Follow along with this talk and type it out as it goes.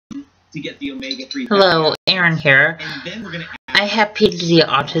Hello, Aaron here. I have PDD,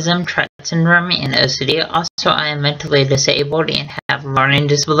 autism, Tourette syndrome, and OCD. Also, I am mentally disabled and have learning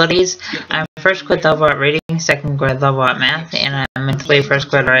disabilities. I'm first grade level at reading, second grade level at math, and I'm mentally first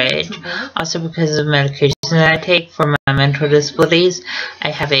grader age. Also, because of medications that I take for my mental disabilities, I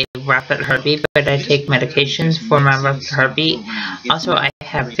have a rapid heartbeat, but I take medications for my rapid heartbeat. Also, I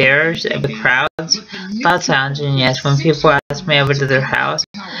have fears of the crowds, loud sounds, and yes, when people ask me over to their house,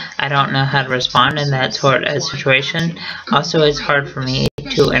 I don't know how to respond in that sort of situation. Also, it's hard for me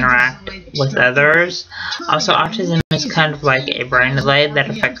to interact with others. Also, autism is kind of like a brain delay that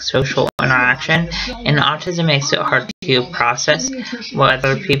affects social interaction, and autism makes it hard to process what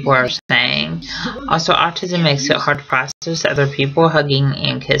other people are saying. Also, autism makes it hard to process other people hugging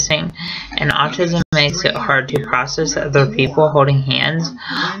and kissing, and autism makes it hard to process other people holding hands.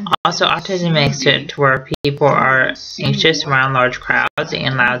 Also, autism makes it to where people are anxious around large crowds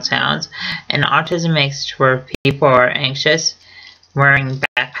and loud sounds, and autism makes it to where people are anxious wearing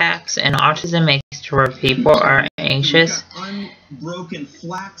backpacks, and autism makes it to where people are anxious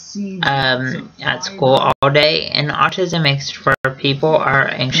at school all day, and autism makes it to where people are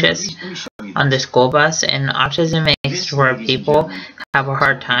anxious on the school bus, and autism makes it to where people have a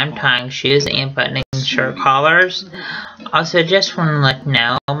hard time tying shoes and buttoning shirt collars. Also, just want to let you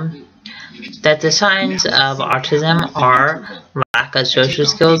know that the signs of autism are lack of social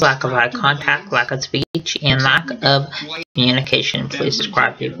skills, lack of eye contact, lack of speech, and lack of communication. Please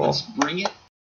describe people.